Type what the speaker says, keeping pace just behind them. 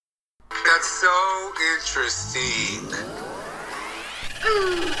That's so interesting.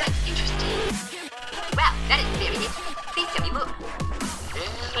 Ooh, that's interesting. Wow, that is very interesting. Please tell me more.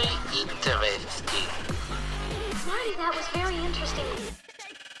 Very interesting. Marty, that was very interesting.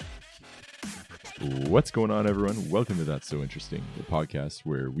 What's going on, everyone? Welcome to That's So Interesting, the podcast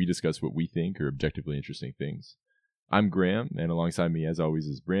where we discuss what we think are objectively interesting things. I'm Graham, and alongside me, as always,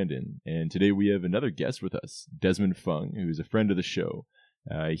 is Brandon. And today we have another guest with us, Desmond Fung, who's a friend of the show.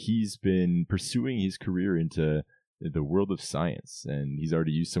 He's been pursuing his career into the world of science, and he's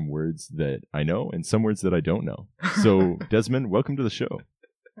already used some words that I know and some words that I don't know. So, Desmond, welcome to the show.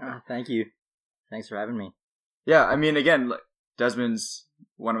 Thank you. Thanks for having me. Yeah, I mean, again, Desmond's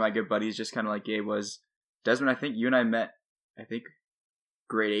one of my good buddies, just kind of like Gabe was. Desmond, I think you and I met,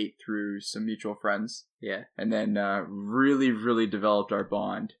 grade 8 through some mutual friends. Yeah. And then really developed our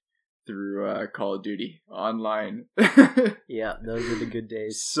bond through Call of Duty online. Yeah, those are the good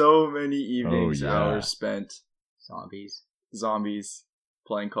days. So many evenings, Oh, yeah. hours spent. Zombies.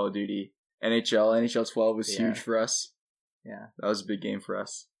 Playing Call of Duty. NHL 12 was Yeah. huge for us. Yeah. That was a big game for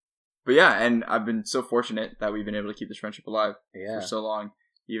us. But yeah, and I've been so fortunate that we've been able to keep this friendship alive Yeah. for so long,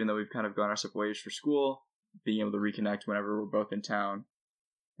 even though we've kind of gone our separate ways for school, being able to reconnect whenever we're both in town.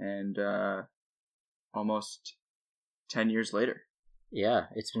 And almost 10 years later. Yeah,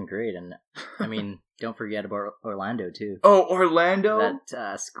 it's been great. And I mean, don't forget about Orlando too. Oh, Orlando?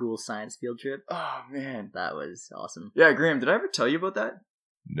 That school science field trip. Oh, man. That was awesome. Yeah, Graham, did I ever tell you about that?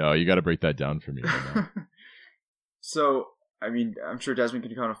 No, you got to break that down for me right now. So, I mean, I'm sure Desmond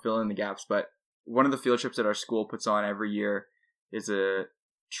can kind of fill in the gaps, but one of the field trips that our school puts on every year is a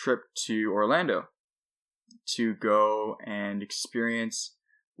trip to Orlando to go and experience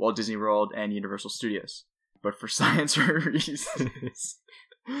Walt Disney World and Universal Studios, but for science reasons.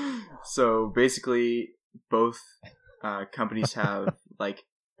 So basically, both companies have like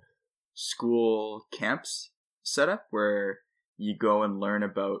school camps set up where you go and learn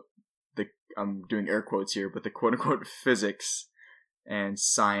about I'm doing air quotes here, but the quote unquote physics and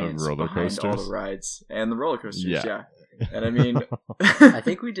science roller behind all coasters? the rides and the roller coasters. Yeah. Yeah. And I mean, I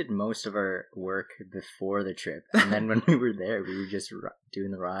think we did most of our work before the trip, and then when we were there, we were just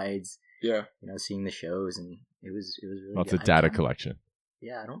doing the rides. yeah. Seeing the shows, and it was really Lots good. of data collection.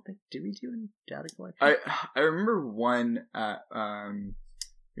 Yeah, I don't think did we do any data collection? I remember one at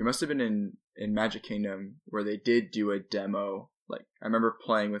we must have been in Magic Kingdom where they did do a demo. Like I remember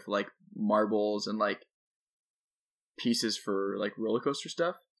playing with like marbles and like pieces for like roller coaster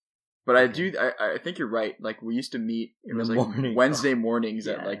stuff. But I think you're right. Like we used to meet. It In was the like morning. Wednesday mornings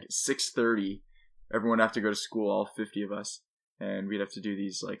at Yeah. like 6:30. Everyone would have to go to school, all 50 of us, and we'd have to do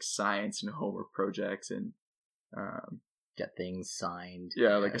these like science and homework projects and Get things signed.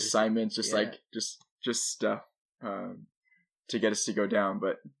 yeah, like it was- assignments, just yeah. like just stuff to get us to go down.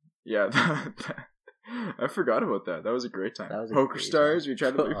 But yeah, I forgot about that. That was a great time. That was a Poker great Stars. time. We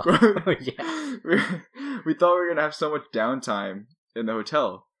tried to Oh, yeah. we thought we were gonna have so much downtime in the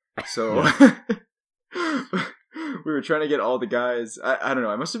hotel, so we were trying to get all the guys. I don't know.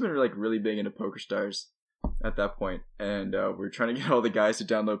 I must have been like really big into Poker Stars at that point, and we were trying to get all the guys to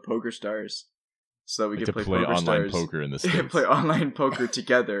download Poker Stars so that we Like could to play play Poker online Stars. poker in the States. Play online poker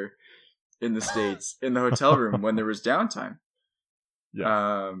together in the States in the hotel room when there was downtime.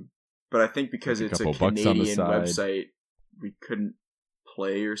 Yeah. But I think because Like a it's a couple bucks on the Canadian side. website, we couldn't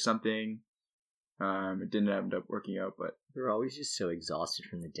play or something. It didn't end up working out, but We were always just so exhausted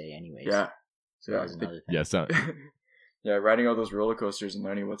from the day, anyways. yeah. So that was another thing. Yeah, so, Yeah, riding all those roller coasters and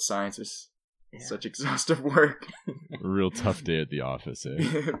learning what science is Yeah. such exhaustive work. a real tough day at the office,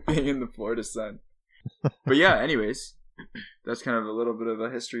 eh? Being in the Florida sun. But yeah, anyways, that's kind of a little bit of a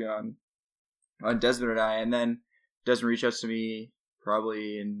history on Desmond and I. And then Desmond reached out to me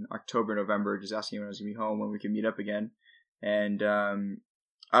probably in October, November, just asking when I was going to be home, when we could meet up again. And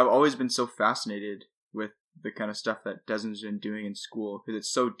I've always been so fascinated with the kind of stuff that Desmond's been doing in school, because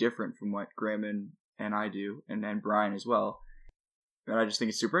it's so different from what Graham and I do, and Brian as well. And I just think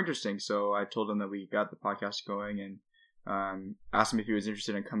it's super interesting. So I told him that we got the podcast going, and asked him if he was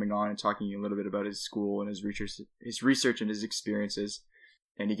interested in coming on and talking a little bit about his school and his research and his experiences.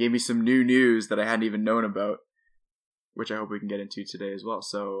 And he gave me some new news that I hadn't even known about, which I hope we can get into today as well.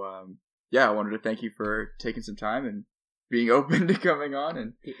 So yeah, I wanted to thank you for taking some time and being open to coming on.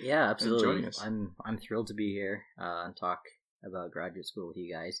 And Yeah, absolutely. joining us. I'm thrilled to be here and talk about graduate school with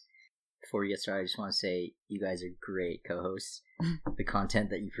you guys. Before we get started, I just want to say you guys are great co-hosts. The content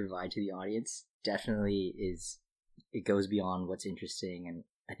that you provide to the audience definitely it goes beyond what's interesting, and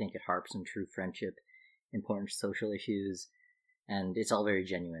I think it harps on true friendship, important social issues, and it's all very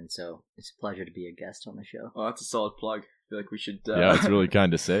genuine, so it's a pleasure to be a guest on the show. well, that's a solid plug. feel like we should. Yeah, it's really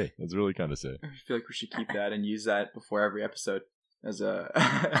kind to say. That's really kind to say. I feel like we should keep that and use that before every episode as a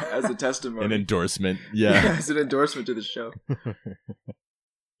as a testimony, An endorsement. Yeah. as an endorsement to the show.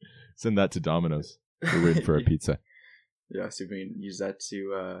 Send that to Domino's. We're waiting for our pizza. Yeah, see if we can use that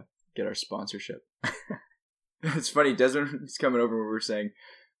to get our sponsorship. It's funny, Desmond is coming over when we were saying,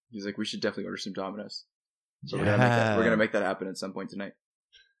 he's like, we should definitely order some Domino's. So we're gonna make that happen at some point tonight.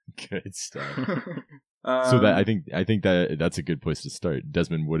 Good stuff. So that I think that's a good place to start.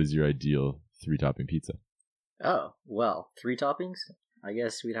 Desmond, what is your ideal 3-topping pizza? Oh, well, 3 toppings? I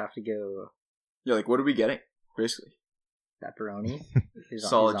guess we'd have to go Yeah, like what are we getting? Basically. pepperoni. Is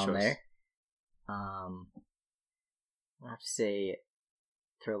Solid on choice. there. I'll have to say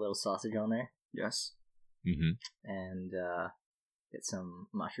throw a little sausage on there Yes. Mm-hmm. and get some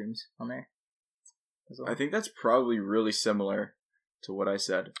mushrooms on there as well. I think that's probably really similar to what I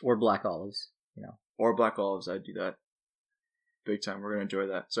said. Or black olives, Or black olives, I'd do that. Big time. We're gonna enjoy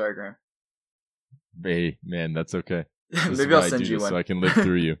that. Sorry, Graham. Hey, man, that's okay. This is Maybe why I'll I send do you this one. so I can live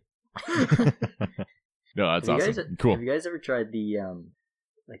through you. No, that's Have you awesome. guys, Cool. Have you guys ever tried the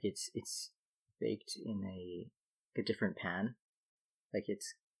like it's baked in a different pan, like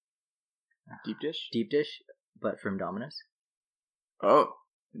it's Deep dish? deep dish, but from Domino's? Oh,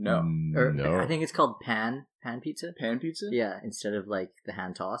 no. Or No. I think it's called pan pizza. Pan pizza? Yeah, instead of like the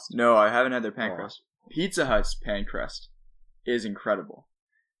hand tossed. No, I haven't had their pan Oh. crust. Pizza Hut's pan crust is incredible.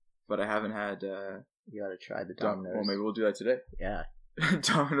 But I haven't had You gotta try the Domino's. well, maybe we'll do that today. Yeah,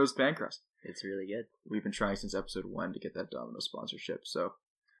 Domino's pan crust. it's really good. We've been trying since episode 1 to get that Domino's sponsorship, so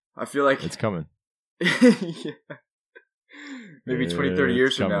I feel like It's coming. yeah. Maybe 20, 30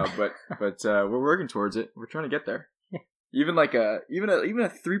 years It's from now, coming. but we're working towards it. We're trying to get there. Even like a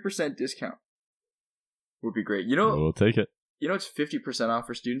 3% discount would be great. You know, We'll take it. it's 50% off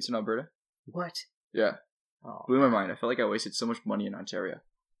for students in Alberta. What? Yeah, Oh, blew my mind. I felt like I wasted so much money in Ontario,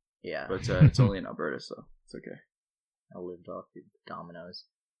 yeah. but it's only in Alberta, so it's okay. I lived off the Domino's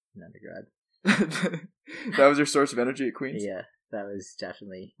in undergrad. That was your source of energy at Queens. Yeah, that was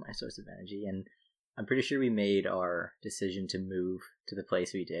definitely my source of energy, and I'm pretty sure we made our decision to move to the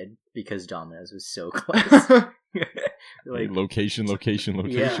place we did because Domino's was so close. Hey, location.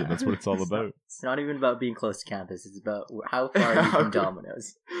 Yeah. That's what it's all about. It's not even about being close to campus. It's about how far are you from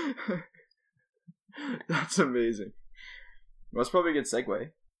Domino's. That's amazing. Well, that's probably a good segue.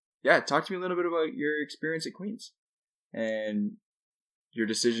 Yeah, talk to me a little bit about your experience at Queens and your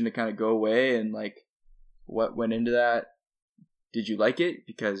decision to kind of go away and like what went into that. Did you like it?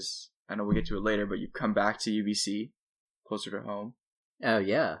 Because I know we'll get to it later, but you've come back to UBC, closer to home. Oh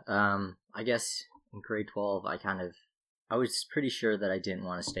yeah. I guess in grade 12, I was pretty sure that I didn't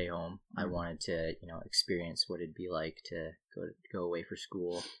want to stay home. I wanted to, experience what it'd be like to go away for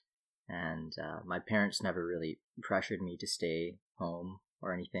school. And my parents never really pressured me to stay home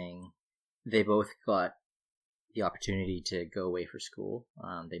or anything. They both got the opportunity to go away for school.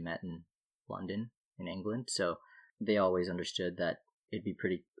 They met in London, in England, so they always understood that it'd be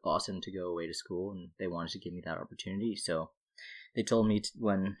pretty awesome to go away to school, and they wanted to give me that opportunity. So they told me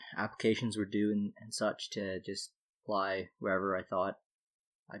when applications were due and such to just apply wherever I thought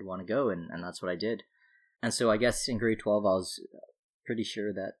I'd want to go, and that's what I did. And so I guess in grade 12 I was pretty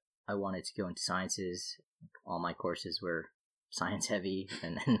sure that I wanted to go into sciences. All my courses were science heavy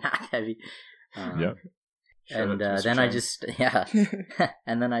and math heavy. Yeah. And then I just,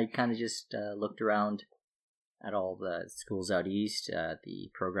 and then I kind of just looked around at all the schools out east, the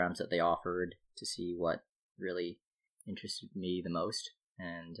programs that they offered to see what really interested me the most.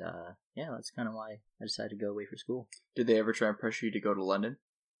 And that's kind of why I decided to go away for school. Did they ever try and pressure you to go to London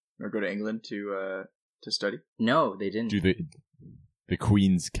or go to England to study? No, they didn't. Do the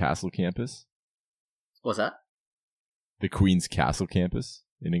Queen's Castle campus? What's that? The Queen's Castle campus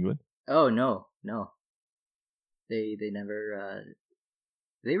in England? Oh, no. They never,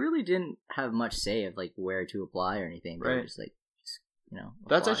 they really didn't have much say of like where to apply or anything. They were Right. just like,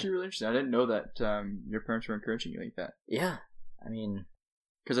 That's apply. actually really interesting. I didn't know that your parents were encouraging you like that. Yeah. I mean,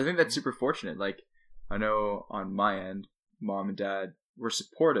 Because I think that's super fortunate. Like, I know on my end, mom and dad were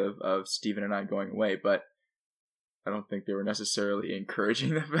supportive of Steven and I going away, but I don't think they were necessarily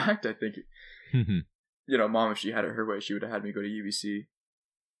encouraging the fact. I think, mom, if she had it her way, she would have had me go to UBC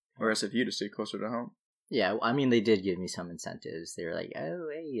or SFU to stay closer to home. yeah, I mean, they did give me some incentives. They were like, oh,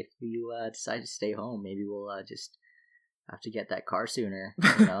 hey, if you decide to stay home, maybe we'll just have to get that car sooner,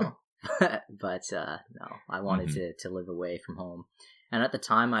 But no, I wanted to live away from home. And at the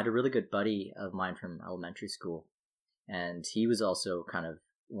time, I had a really good buddy of mine from elementary school. And he was also kind of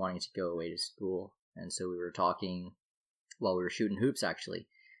wanting to go away to school. And so we were talking while we were shooting hoops, actually.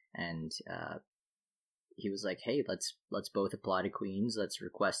 And he was like, hey, let's both apply to Queen's. Let's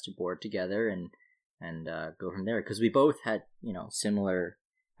request a board together and go from there. Because we both had, similar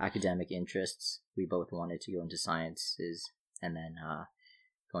academic interests. We both wanted to go into sciences and then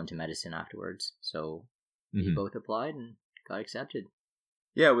go into medicine afterwards. So we both applied and got accepted.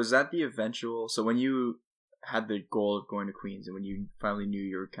 Yeah, was that the eventual... So when you had the goal of going to Queen's and when you finally knew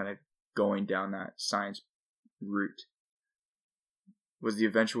you were kind of going down that science route, was the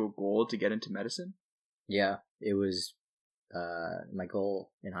eventual goal to get into medicine? Yeah, it was my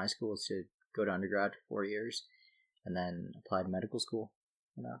goal in high school was to go to undergrad for 4 years and then apply to medical school,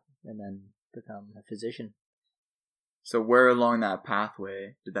 and then become a physician. So where along that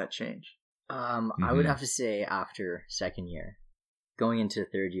pathway did that change? I would have to say after second year. Going into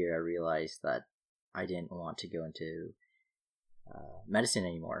third year, I realized that I didn't want to go into medicine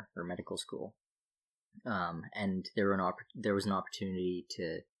anymore, or medical school. And there was an opportunity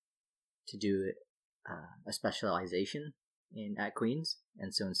to do a specialization at Queen's,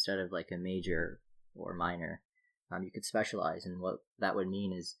 and so instead of like a major or minor, you could specialize. And what that would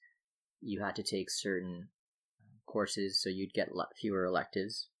mean is you had to take certain courses, so you'd get fewer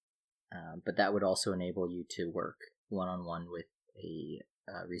electives, but that would also enable you to work one-on-one with a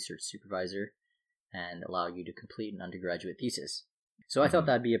research supervisor and allow you to complete an undergraduate thesis. So I thought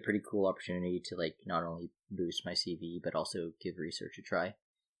that'd be a pretty cool opportunity to like not only boost my CV but also give research a try,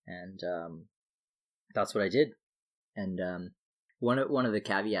 and that's what I did. And one of the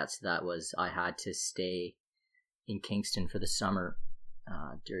caveats to that was I had to stay in Kingston for the summer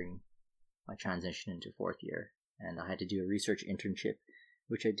during my transition into fourth year, and I had to do a research internship,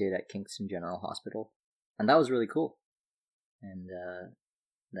 which I did at Kingston General Hospital, and that was really cool. And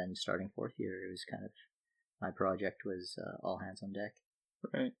then starting fourth year, it was kind of, my project was all hands on deck.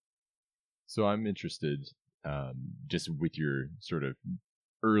 Right. So I'm interested, just with your sort of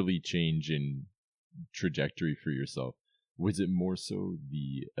early change in trajectory for yourself, was it more so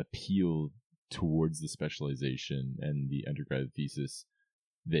the appeal towards the specialization and the undergraduate thesis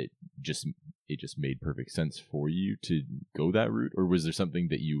that it just made perfect sense for you to go that route? Or was there something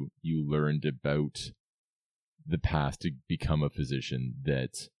that you learned about the path to become a physician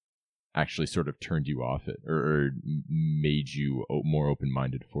that actually sort of turned you off it, or made you more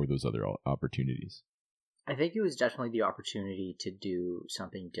open-minded for those other opportunities? I think it was definitely the opportunity to do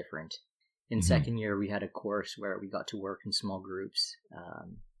something different. In second year, we had a course where we got to work in small groups,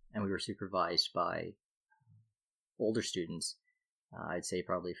 and we were supervised by older students, I'd say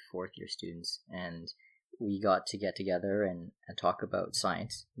probably fourth year students, and we got to get together and talk about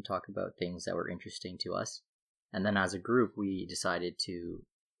science and talk about things that were interesting to us. And then as a group, we decided to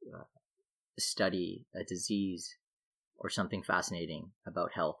study a disease or something fascinating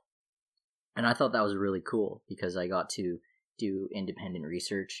about health. And I thought that was really cool because I got to do independent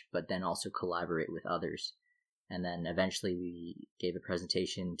research, but then also collaborate with others. And then eventually we gave a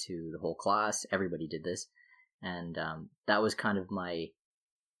presentation to the whole class. Everybody did this. And that was kind of my,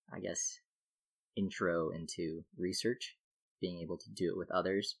 I guess, intro into research, being able to do it with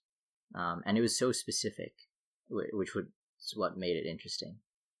others. And it was so specific, which was what made it interesting.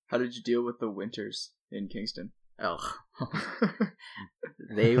 How did you deal with the winters in Kingston? Oh,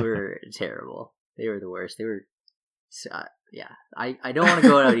 they were terrible. They were the worst. They were, yeah. I don't want to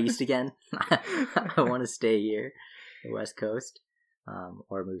go out east again. I want to stay here, the West Coast,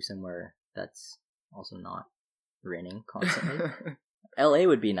 or move somewhere that's also not raining constantly. LA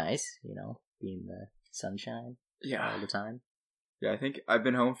would be nice, being the sunshine all the time. Yeah, I think I've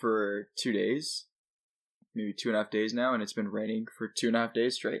been home for 2 days, maybe 2.5 days now, and it's been raining for 2.5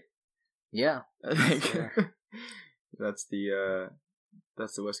 days straight. Yeah, I think that's the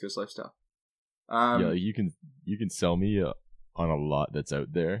West Coast lifestyle. Yeah, you can sell me on a lot that's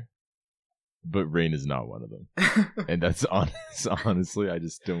out there, but rain is not one of them. And that's honestly, I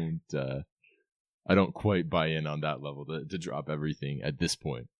just don't. I don't quite buy in on that level to drop everything at this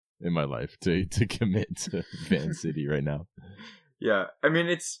point in my life to commit to Van City right now. Yeah, I mean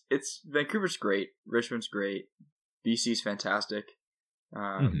it's Vancouver's great, Richmond's great, BC's fantastic.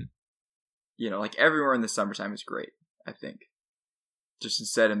 Like everywhere in the summertime is great, I think. Just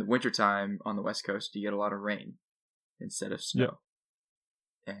instead in the wintertime on the West Coast you get a lot of rain instead of snow.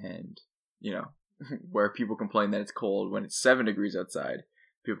 Yep. And where people complain that it's cold when it's 7 degrees outside,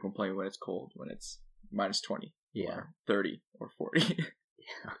 people complain when it's cold when it's minus 20 or 30 or 40.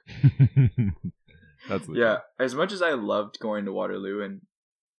 That's legit. Yeah, as much as I loved going to Waterloo and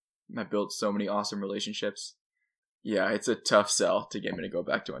I built so many awesome relationships, yeah, it's a tough sell to get me to go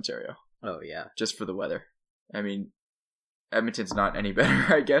back to Ontario. Oh yeah, just for the weather. I mean, Edmonton's not any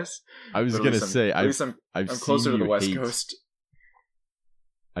better, I guess. I was gonna say, I'm closer to the West Coast.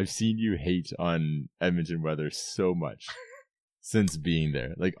 I've seen you hate on Edmonton weather so much since being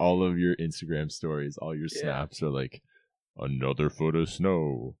there. Like all of your Instagram stories, all your snaps are like, another foot of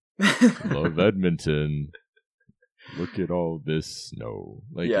snow. Love Edmonton. Look at all this snow.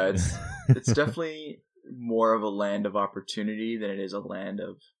 Like, yeah, it's definitely more of a land of opportunity than it is a land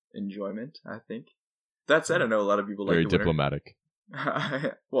of enjoyment, I think. That said, I know a lot of people very like the diplomatic.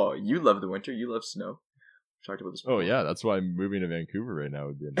 winter. Well, you love the winter. You love snow. We talked about this before. Oh yeah, that's why I'm moving to Vancouver right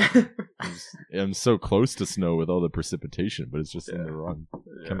now. I'm so close to snow with all the precipitation, but it's just in the wrong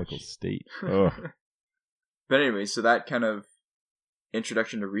chemical state. Oh. But anyway, so that kind of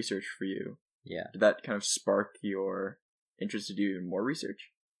introduction to research for you, Yeah. did that kind of spark your interest to do even more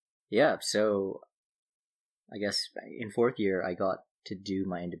research? Yeah, so I guess in fourth year I got to do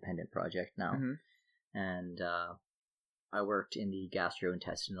my independent project now. Mhm. And I worked in the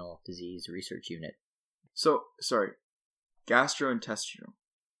gastrointestinal disease research unit. So, sorry, gastrointestinal.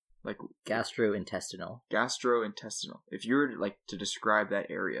 Like Gastrointestinal. gastrointestinal. If you were like to describe that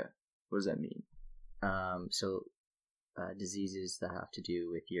area, what does that mean? So diseases that have to do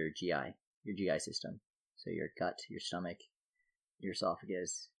with your GI system. So your gut, your stomach, your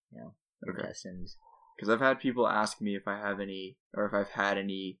esophagus, your Okay. intestines. Because I've had people ask me if I have any, or if I've had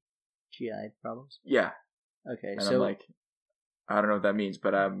any. GI problems? Yeah, Okay, and so I'm like, I don't know what that means,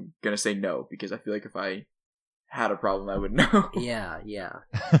 but I'm gonna say no because I feel like if I had a problem, I would know. yeah,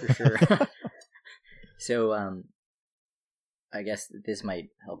 for sure. So I guess this might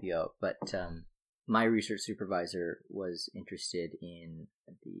help you out, but my research supervisor was interested in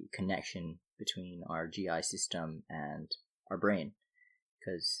the connection between our GI system and our brain,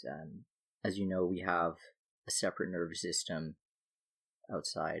 because as you know, we have a separate nervous system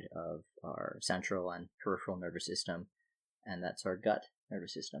outside of our central and peripheral nervous system, and that's our gut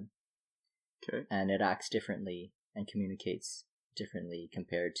nervous system. Okay. And it acts differently and communicates differently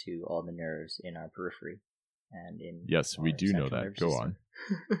compared to all the nerves in our periphery and in Yes, we our do know central that. nervous Go system.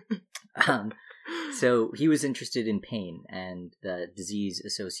 on. So he was interested in pain and the disease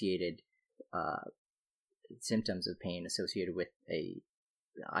associated symptoms of pain associated with a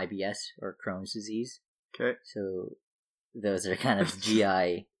IBS or Crohn's disease. Okay. So those are kind of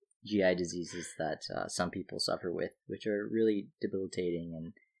GI diseases that some people suffer with, which are really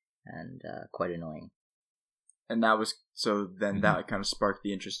debilitating and quite annoying. And that was so. Then Mhm. that kind of sparked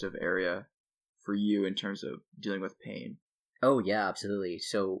the interest of area for you in terms of dealing with pain. Oh yeah, absolutely.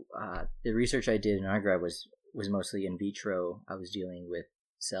 So the research I did in undergrad was mostly in vitro. I was dealing with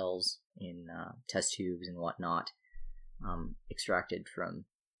cells in test tubes and whatnot, extracted from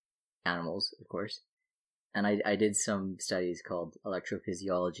animals, of course. And I did some studies called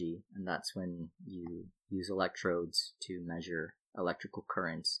electrophysiology, and that's when you use electrodes to measure electrical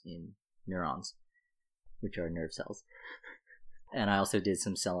currents in neurons, which are nerve cells. And I also did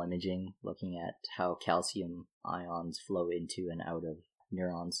some cell imaging, looking at how calcium ions flow into and out of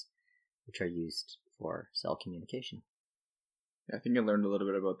neurons, which are used for cell communication. I think I learned a little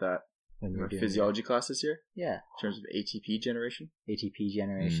bit about that When in you're my doing physiology class this year yeah, in terms of ATP generation. ATP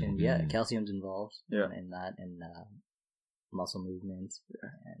generation, yeah, Mhm. calcium's involved Yeah. in that, and muscle movement,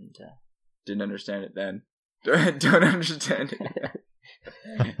 and Didn't understand it then. Don't understand it.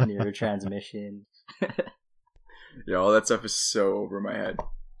 neurotransmission. Yeah, all that stuff is so over my head.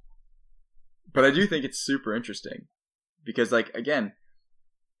 But I do think it's super interesting because, like, again,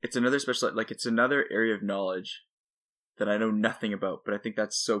 it's another it's another area of knowledge that I know nothing about. But I think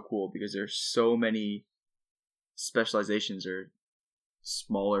that's so cool because there's so many specializations or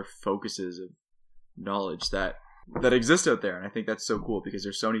smaller focuses of knowledge that exist out there, and I think that's so cool because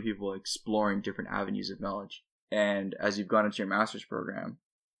there's so many people exploring different avenues of knowledge. And as you've gone into your master's program,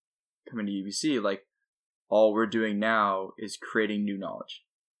 coming to UBC, like, all we're doing now is creating new knowledge,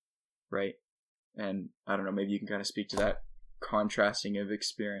 right? And I don't know, maybe you can kind of speak to that contrasting of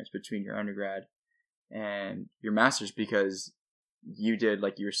experience between your undergrad and your master's, because you did,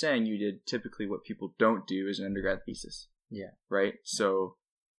 like you were saying, you did typically what people don't do as an undergrad thesis. Yeah. Right? So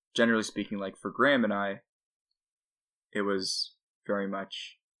generally speaking, like for Graham and I, it was very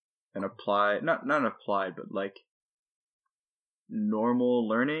much an applied, not an applied, but like normal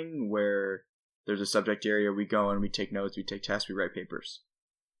learning where there's a subject area, we go and we take notes, we take tests, we write papers,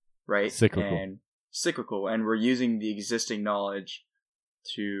 right? Cyclical, and we're using the existing knowledge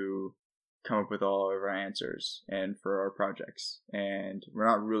to come up with all of our answers and for our projects, and we're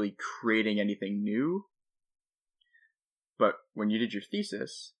not really creating anything new. But when you did your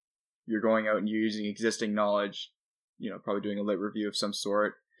thesis, you're going out and you're using existing knowledge, probably doing a lit review of some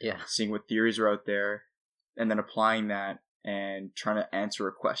sort, Yeah. seeing what theories are out there, and then applying that and trying to answer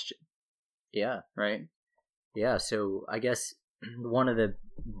a question. Yeah. Right? Yeah, so I guess one of the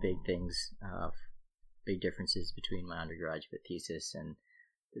big things, big differences between my undergraduate thesis and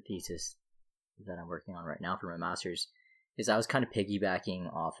the thesis that I'm working on right now for my master's is I was kind of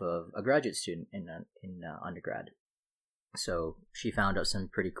piggybacking off of a graduate student in undergrad. So she found out some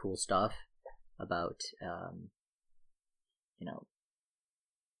pretty cool stuff about,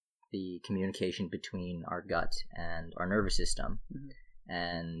 the communication between our gut and our nervous system. Mm-hmm.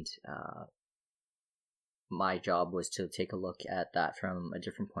 And my job was to take a look at that from a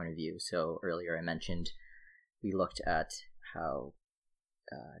different point of view. So earlier I mentioned we looked at how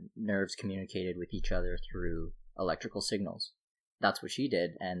nerves communicated with each other through electrical signals. That's what she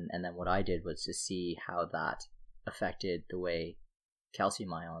did, and then what I did was to see how that affected the way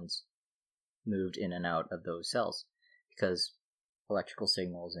calcium ions moved in and out of those cells, because electrical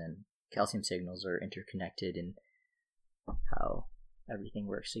signals and calcium signals are interconnected in how everything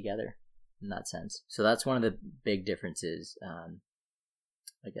works together in that sense. So that's one of the big differences,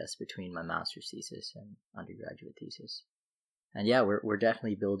 I guess, between my master's thesis and undergraduate thesis. And yeah, we're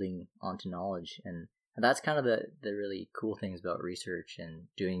definitely building onto knowledge, and that's kind of the really cool things about research and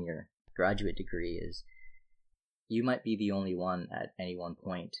doing your graduate degree is you might be the only one at any one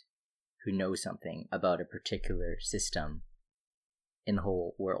point who knows something about a particular system in the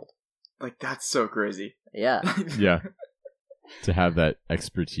whole world. Like, that's so crazy. Yeah. Yeah. To have that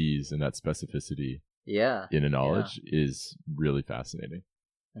expertise and that specificity in a knowledge is really fascinating.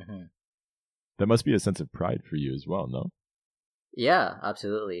 Mm-hmm. That must be a sense of pride for you as well, no? Yeah,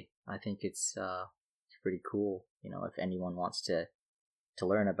 absolutely. I think it's pretty cool. If anyone wants to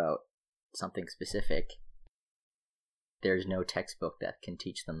learn about something specific, there's no textbook that can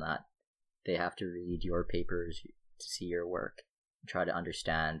teach them that. They have to read your papers to see your work, try to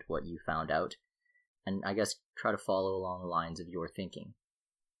understand what you found out, and I guess try to follow along the lines of your thinking.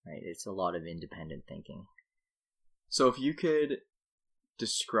 Right? It's a lot of independent thinking. So if you could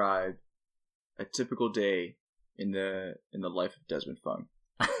describe a typical day in the life of Desmond Fung,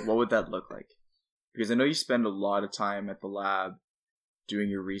 what would that look like? Because I know you spend a lot of time at the lab doing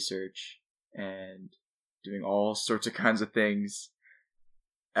your research and doing all sorts of kinds of things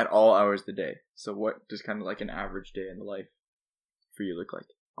at all hours of the day. So what does kind of like an average day in the life for you look like?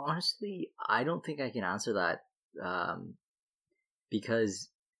 Honestly, I don't think I can answer that because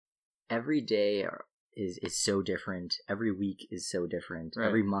every day is so different. Every week is so different. Right.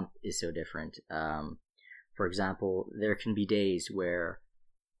 Every month is so different. For example, there can be days where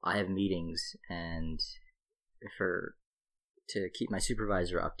I have meetings, and to keep my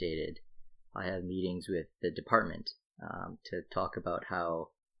supervisor updated, I have meetings with the department to talk about how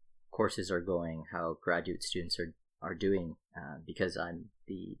courses are going, how graduate students are doing, because I'm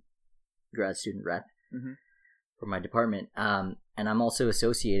the grad student rep for my department, and I'm also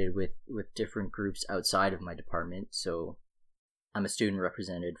associated with different groups outside of my department. So I'm a student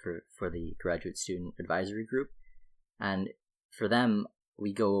representative for the graduate student advisory group, and for them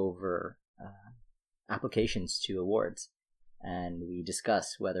we go over applications to awards, and we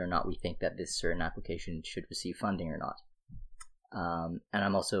discuss whether or not we think that this certain application should receive funding or not. And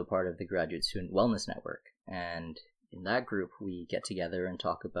I'm also a part of the Graduate Student Wellness Network, and in that group we get together and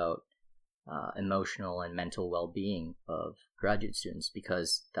talk about emotional and mental well-being of graduate students,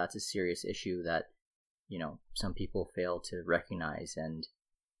 because that's a serious issue that some people fail to recognize and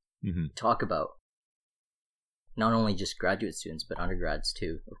talk about. Not only just graduate students, but undergrads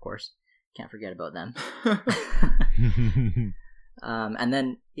too, of course. Can't forget about them. And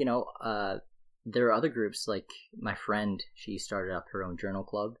then, there are other groups, like my friend, she started up her own journal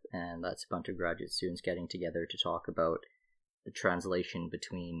club, and that's a bunch of graduate students getting together to talk about the translation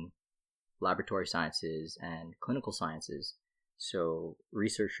between laboratory sciences and clinical sciences. So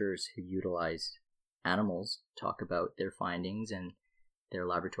researchers who utilize animals talk about their findings and their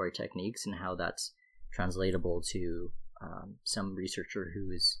laboratory techniques and how that's translatable to some researcher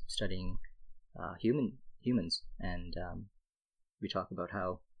who is studying humans, and we talk about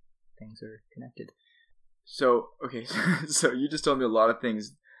how things are connected. So, okay, so you just told me a lot of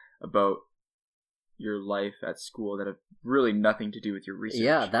things about your life at school that have really nothing to do with your research.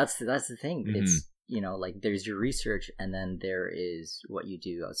 Yeah, that's the thing. It's, like there's your research, and then there is what you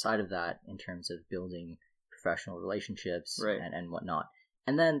do outside of that in terms of building professional relationships, right, and whatnot.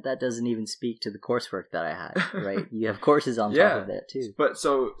 And then that doesn't even speak to the coursework that I had, right? You have courses on top of that too. But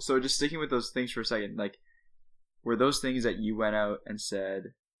so just sticking with those things for a second, like, were those things that you went out and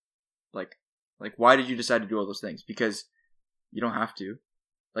said, like why did you decide to do all those things? Because you don't have to.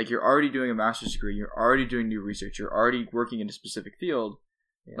 Like, you're already doing a master's degree, you're already doing new research, you're already working in a specific field.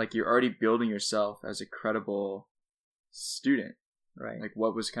 Yeah. Like, you're already building yourself as a credible student. Right. Like,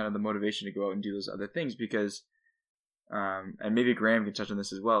 what was kind of the motivation to go out and do those other things? Because And maybe Graham can touch on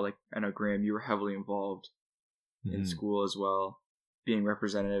this as well. Like, I know, Graham, you were heavily involved in Mhm. school as well, being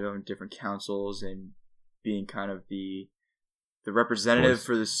representative of different councils and being kind of the representative Voice.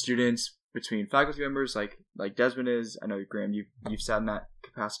 for the students between faculty members, like Desmond is. I know, Graham, you've sat in that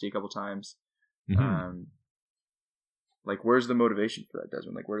capacity a couple times. Mhm. Like, where's the motivation for that,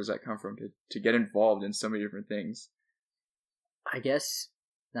 Desmond? Like, where does that come from to get involved in so many different things? I guess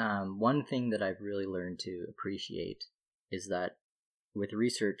one thing that I've really learned to appreciate is that with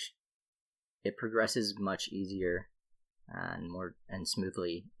research, it progresses much easier and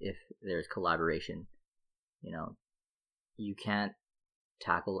smoothly if there's collaboration. You know, you can't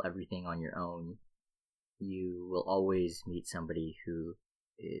tackle everything on your own. You will always meet somebody who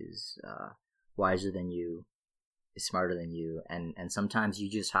is wiser than you, is smarter than you, and sometimes you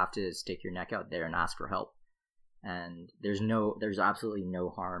just have to stick your neck out there and ask for help. And there's absolutely no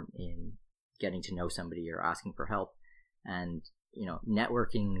harm in getting to know somebody or asking for help. And you know,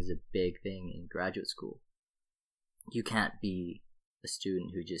 networking is a big thing in graduate school. You can't be a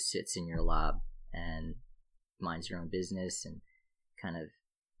student who just sits in your lab and minds your own business and kind of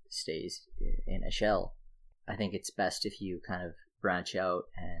stays in a shell. I think it's best if you kind of branch out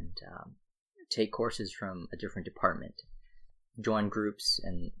and take courses from a different department, join groups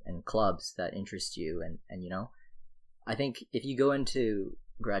and clubs that interest you, and you know, I think if you go into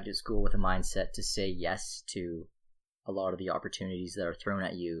graduate school with a mindset to say yes to a lot of the opportunities that are thrown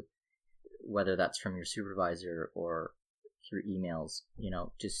at you, whether that's from your supervisor or through emails, you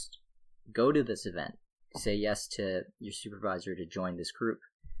know, just go to this event, say yes to your supervisor to join this group.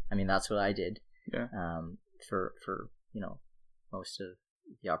 I mean, that's what I did. Yeah. For you know, most of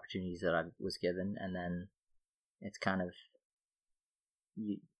the opportunities that I was given, and then it's kind of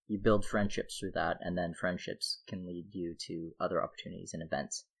you build friendships through that, and then friendships can lead you to other opportunities and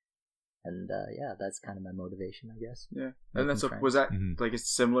events. And yeah, that's kind of my motivation, I guess. Yeah. Making And that's friends. was that Mhm. like it's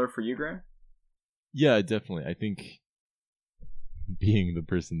similar for you, Graham? Yeah, definitely. I think being the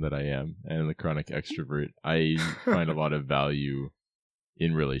person that I am and the chronic extrovert, I find a lot of value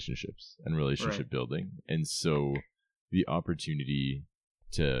in relationships and relationship Right. building. And so the opportunity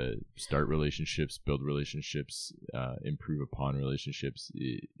to start relationships, build relationships, improve upon relationships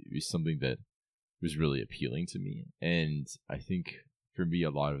is something that was really appealing to me. And I think for me,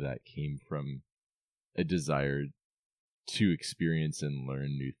 a lot of that came from a desire to experience and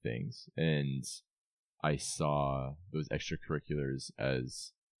learn new things. And I saw those extracurriculars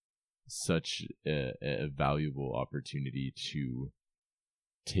as such a valuable opportunity to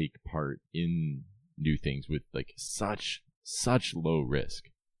take part in new things with like such low risk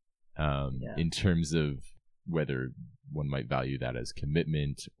in terms of whether one might value that as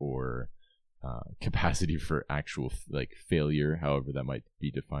commitment or capacity for actual like failure, however that might be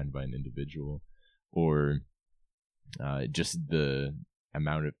defined by an individual, or just the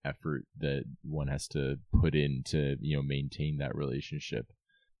amount of effort that one has to put in to, you know, maintain that relationship.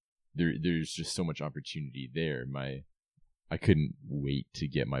 There's just so much opportunity there. I couldn't wait to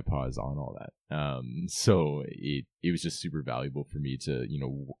get my paws on all that. So it was just super valuable for me to, you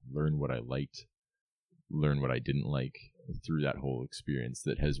know, learn what I liked, learn what I didn't like through that whole experience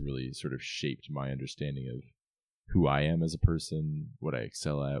that has really sort of shaped my understanding of who I am as a person, what I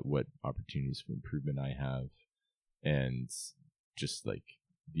excel at, what opportunities for improvement I have, and just like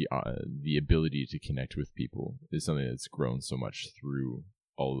the ability to connect with people is something that's grown so much through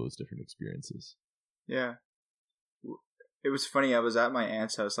all of those different experiences. Yeah. It was funny. I was at my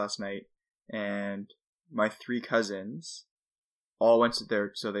aunt's house last night, and my 3 cousins all went to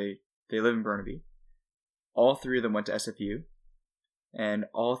there. So they live in Burnaby. All 3 of them went to SFU, and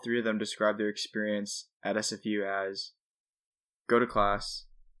all 3 of them described their experience at SFU as go to class,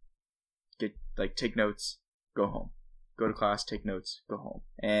 take notes, go home. Go to class, take notes, go home.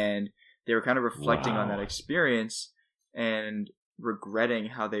 And they were kind of reflecting on that experience and regretting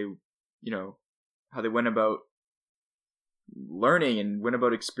how they, you know, how they went about learning and went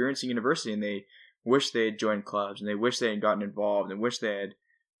about experiencing university, and they wish they had joined clubs, and they wish they had gotten involved, and wish they had,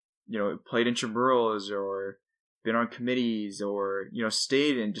 you know, played intramurals or been on committees, or, you know,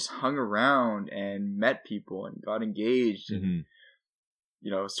 stayed and just hung around and met people and got engaged and you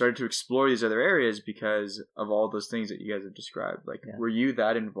know, started to explore these other areas because of all those things that you guys have described. Like, were you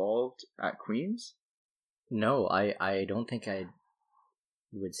that involved at Queen's? No, I don't think I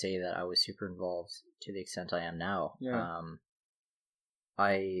would say that I was super involved to the extent I am now. Yeah.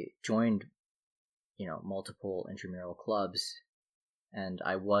 I joined, you know, multiple intramural clubs, and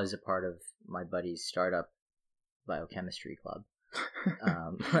I was a part of my buddy's startup biochemistry club.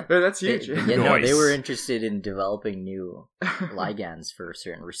 That's huge. They were interested in developing new ligands for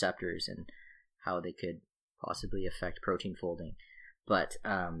certain receptors and how they could possibly affect protein folding. But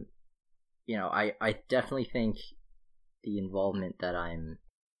you know, I definitely think the involvement that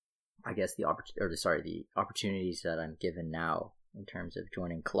the opportunities that I'm given now in terms of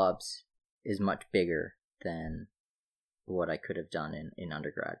joining clubs is much bigger than what I could have done in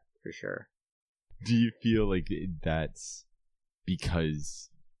undergrad, for sure. Do you feel like that's because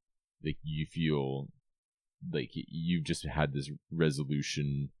like you feel like you've just had this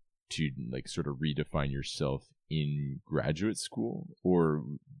resolution to like sort of redefine yourself in graduate school, or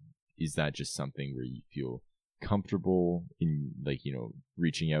is that just something where you feel comfortable in, like, you know,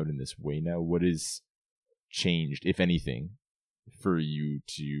 reaching out in this way now? What has changed, if anything, for you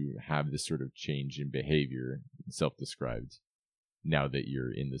to have this sort of change in behavior, self-described, now that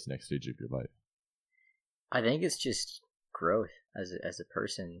you're in this next stage of your life? I think it's just growth as a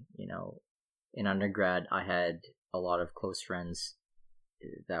person. You know, in undergrad, I had a lot of close friends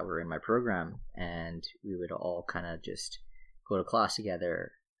that were in my program, and we would all kind of just go to class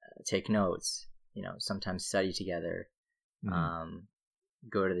together, take notes, you know, sometimes study together,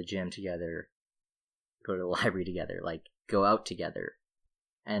 go to the gym together, go to the library together, like go out together.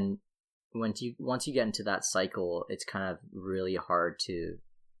 And once you get into that cycle, it's kind of really hard to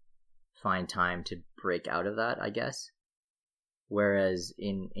find time to break out of that, I guess. Whereas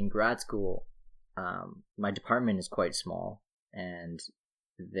in grad school, my department is quite small, and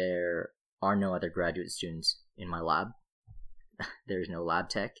there are no other graduate students in my lab. There's no lab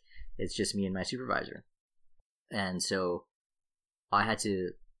tech. It's just me and my supervisor. And so I had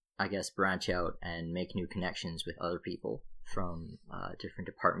to, I guess, branch out and make new connections with other people from different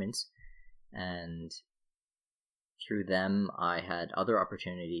departments. And through them, I had other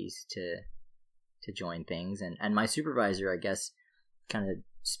opportunities to join things. And my supervisor, I guess, kind of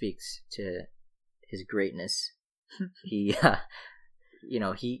speaks to his greatness. He, you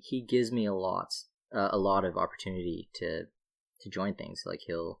know, he gives me a lot of opportunity to join things. Like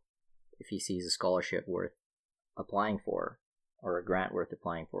if he sees a scholarship worth applying for or a grant worth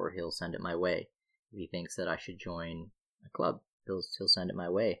applying for, he'll send it my way. If he thinks that I should join a club, he'll send it my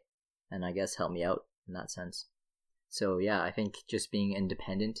way, and I guess help me out in that sense. So yeah, I think just being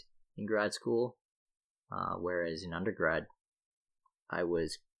independent in grad school, whereas in undergrad, I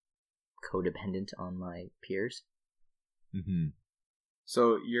was codependent on my peers. Mm-hmm.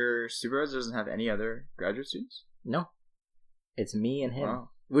 So your supervisor doesn't have any other graduate students? No, it's me and him. Wow.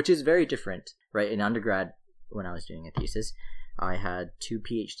 Which is very different, right? In undergrad, when I was doing a thesis, I had 2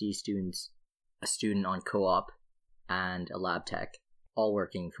 PhD students, a student on co-op, and a lab tech, all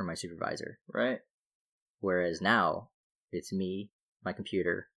working for my supervisor. Right. Whereas now, it's me, my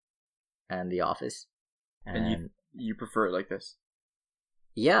computer, and the office. And you prefer it like this?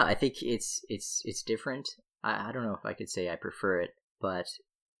 Yeah, I think it's different. I don't know if I could say I prefer it, but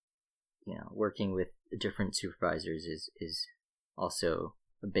you know, working with different supervisors is also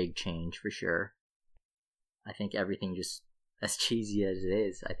a big change for sure. I think everything, just as cheesy as it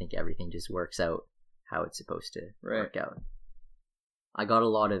is, I think everything just works out how it's supposed to work out. I got a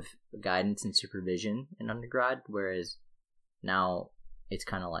lot of guidance and supervision in undergrad, whereas now it's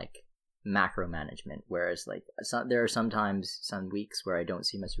kind of like macro management. Whereas like there are sometimes some weeks where I don't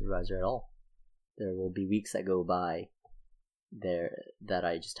see my supervisor at all. There will be weeks that go by there that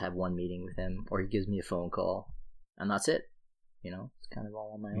I just have one meeting with him, or he gives me a phone call, and that's it. You know, it's kind of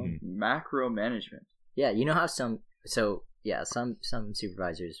all on my own. Macro management. Yeah, you know how some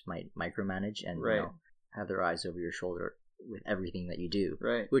supervisors might micromanage and you know, have their eyes over your shoulder with everything that you do,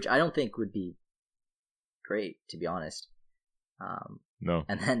 right? Which I don't think would be great, to be honest. No.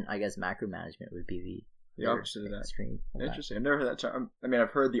 And then I guess macro management would be the opposite of that. Extreme. Interesting. I've never heard that term. I mean, I've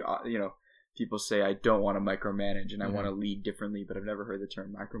heard people say I don't want to micromanage and I want to lead differently, but I've never heard the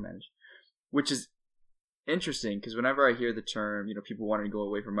term micromanage, which is interesting because whenever I hear the term, you know, people wanting to go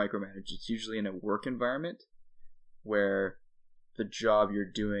away from micromanage, it's usually in a work environment where the job you're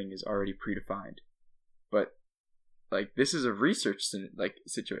doing is already predefined. But like this is a research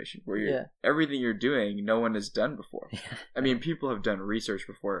situation where everything you're doing, no one has done before. I mean, people have done research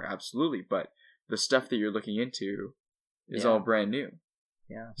before, absolutely, but the stuff that you're looking into is all brand new.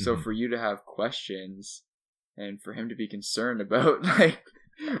 Yeah. So for you to have questions and for him to be concerned about like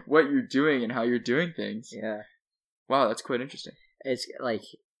what you're doing and how you're doing things. Yeah. Wow, that's quite interesting. It's like,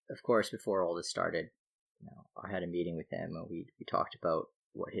 of course, before all this started, you know, I had a meeting with him and we talked about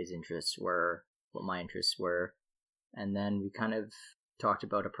what his interests were, what my interests were, and then we kind of talked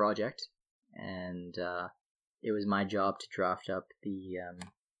about a project, and it was my job to draft up the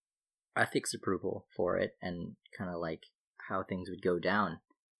ethics approval for it and kind of like how things would go down.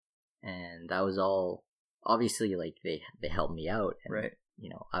 And that was all, obviously, like they helped me out and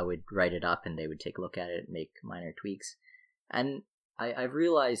I would write it up and they would take a look at it, make minor tweaks. And I've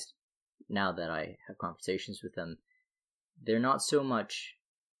realized now that I have conversations with them, they're not so much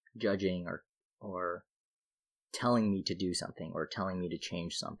judging or telling me to do something or telling me to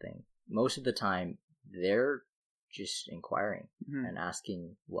change something. Most of the time, they're just inquiring and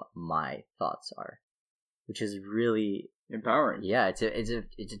asking what my thoughts are, which is really empowering. Yeah, it's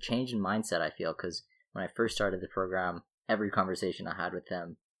a change in mindset, I feel, because when I first started the program, every conversation I had with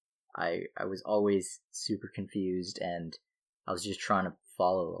them, I was always super confused and I was just trying to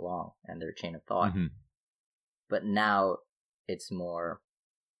follow along and their chain of thought. But now it's more,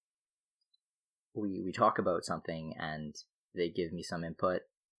 we talk about something and they give me some input,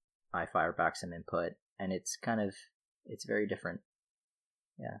 I fire back some input, and it's very different.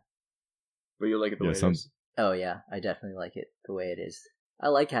 Yeah. But you like it the way it is. Oh yeah, I definitely like it the way it is. I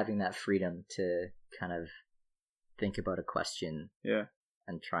like having that freedom to kind of think about a question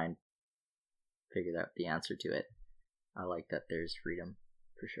and try and figure out the answer to it. I like that there's freedom,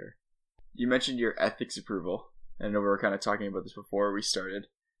 for sure. You mentioned your ethics approval. I know we were kind of talking about this before we started.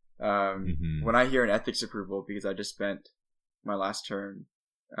 When I hear an ethics approval, because I just spent my last term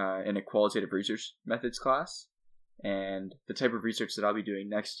in a qualitative research methods class, and the type of research that I'll be doing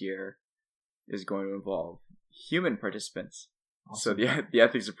next year is going to involve human participants. Awesome. So the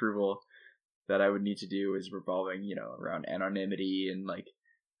ethics approval that I would need to do is revolving, around anonymity and like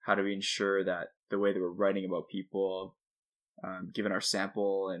how do we ensure that the way that we're writing about people, given our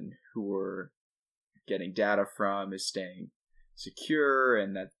sample and who we're getting data from, is staying secure,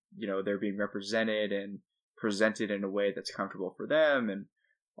 and that they're being represented and presented in a way that's comfortable for them and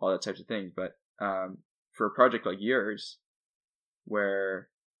all that types of things. But for a project like yours, where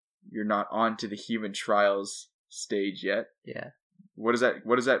you're not on to the human trials stage yet, what does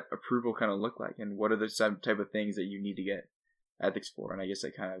that approval kind of look like, and what are the some type of things that you need to get ethics for? And I guess I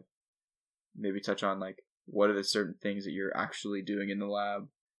kind of maybe touch on like what are the certain things that you're actually doing in the lab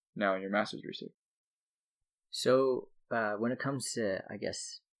now in your master's research. So when it comes to, I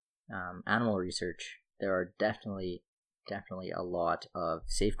guess, animal research, there are definitely a lot of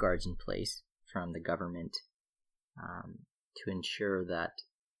safeguards in place from the government to ensure that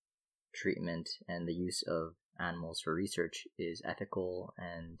treatment and the use of animals for research is ethical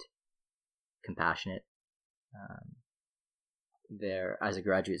and compassionate. There, as a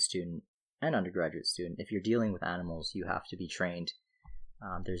graduate student and undergraduate student, if you're dealing with animals, you have to be trained.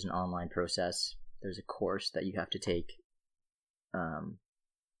 There's an online process. There's a course that you have to take.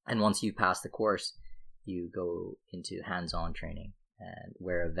 And once you pass the course, you go into hands-on training, and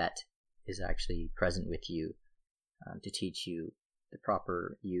where a vet is actually present with you to teach you the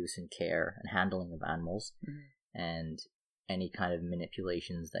proper use and care and handling of animals, and any kind of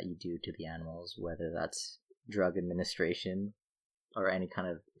manipulations that you do to the animals, whether that's drug administration or any kind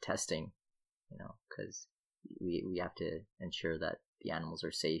of testing, because we have to ensure that the animals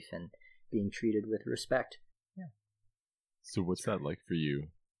are safe and being treated with respect. Yeah. So what's that like for you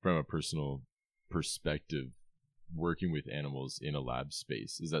from a personal perspective, working with animals in a lab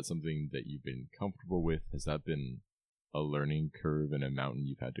space? Is that something that you've been comfortable with? Has that been a learning curve and a mountain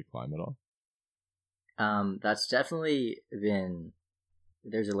you've had to climb at all? That's definitely been,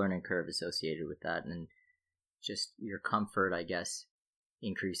 there's a learning curve associated with that, and just your comfort, I guess,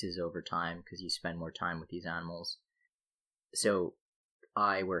 increases over time because you spend more time with these animals. So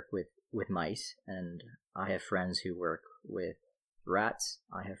I work with mice, and I have friends who work with rats.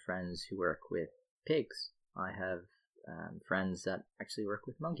 I have friends who work with pigs. I have friends that actually work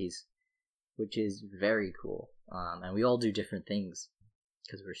with monkeys, which is very cool. And we all do different things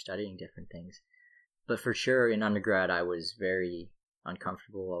because we're studying different things. But for sure, in undergrad, I was very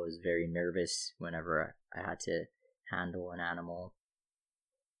uncomfortable. I was very nervous whenever I had to handle an animal.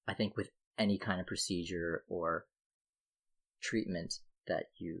 I think with any kind of procedure or treatment that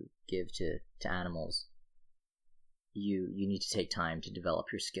you give to animals, you need to take time to develop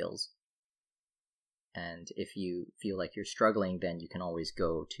your skills. And if you feel like you're struggling, then you can always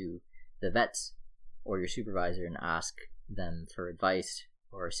go to the vets or your supervisor and ask them for advice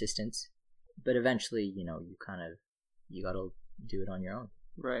or assistance. But eventually, you gotta do it on your own.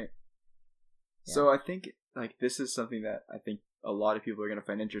 Right. Yeah. So I think like this is something that I think a lot of people are going to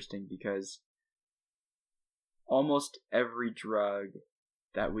find interesting, because almost every drug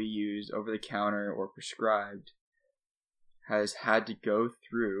that we use over the counter or prescribed has had to go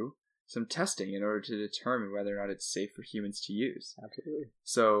through some testing in order to determine whether or not it's safe for humans to use. Absolutely.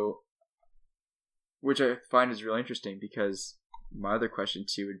 So, which I find is really interesting, because my other question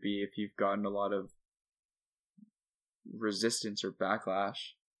too would be if you've gotten a lot of resistance or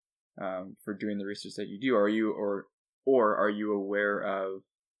backlash for doing the research that you do. Or Or are you aware of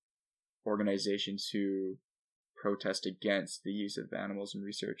organizations who protest against the use of animals in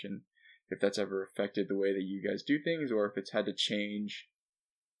research, and if that's ever affected the way that you guys do things, or if it's had to change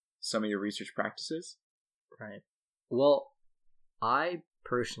some of your research practices? Right. Well, I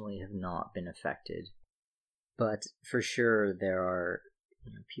personally have not been affected, but for sure there are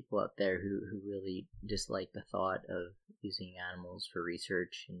people out there who really dislike the thought of using animals for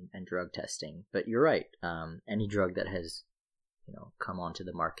research and drug testing. But you're right. Any drug that has come onto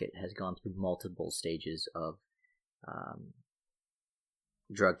the market has gone through multiple stages of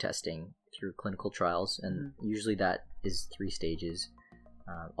drug testing through clinical trials, and usually that is 3 stages,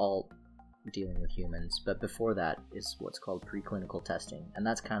 all dealing with humans. But before that is what's called preclinical testing, and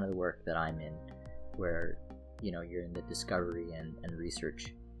that's kind of the work that I'm in, where you're in the discovery and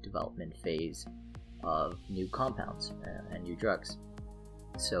research development phase of new compounds and new drugs.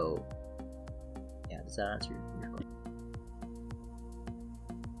 So yeah, does that answer your question?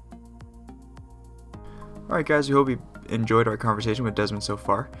 Alright guys, we hope you enjoyed our conversation with Desmond so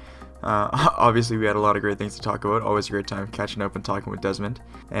far. Obviously we had a lot of great things to talk about. Always a great time catching up and talking with Desmond.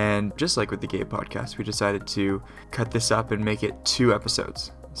 And just like with the Gay podcast, we decided to cut this up and make it 2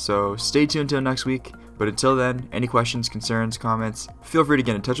 episodes. So stay tuned till next week. But until then, any questions, concerns, comments, feel free to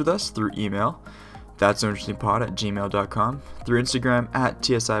get in touch with us through email, that'ssointerestingpod@gmail.com, through Instagram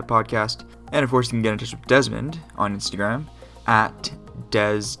 @TSI Podcast, and of course you can get in touch with Desmond on Instagram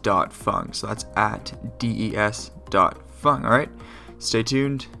 @des.fung. So that's @des.fung. Alright, stay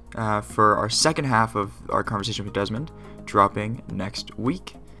tuned for our second half of our conversation with Desmond, dropping next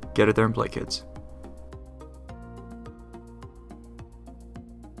week. Get it there and play, kids.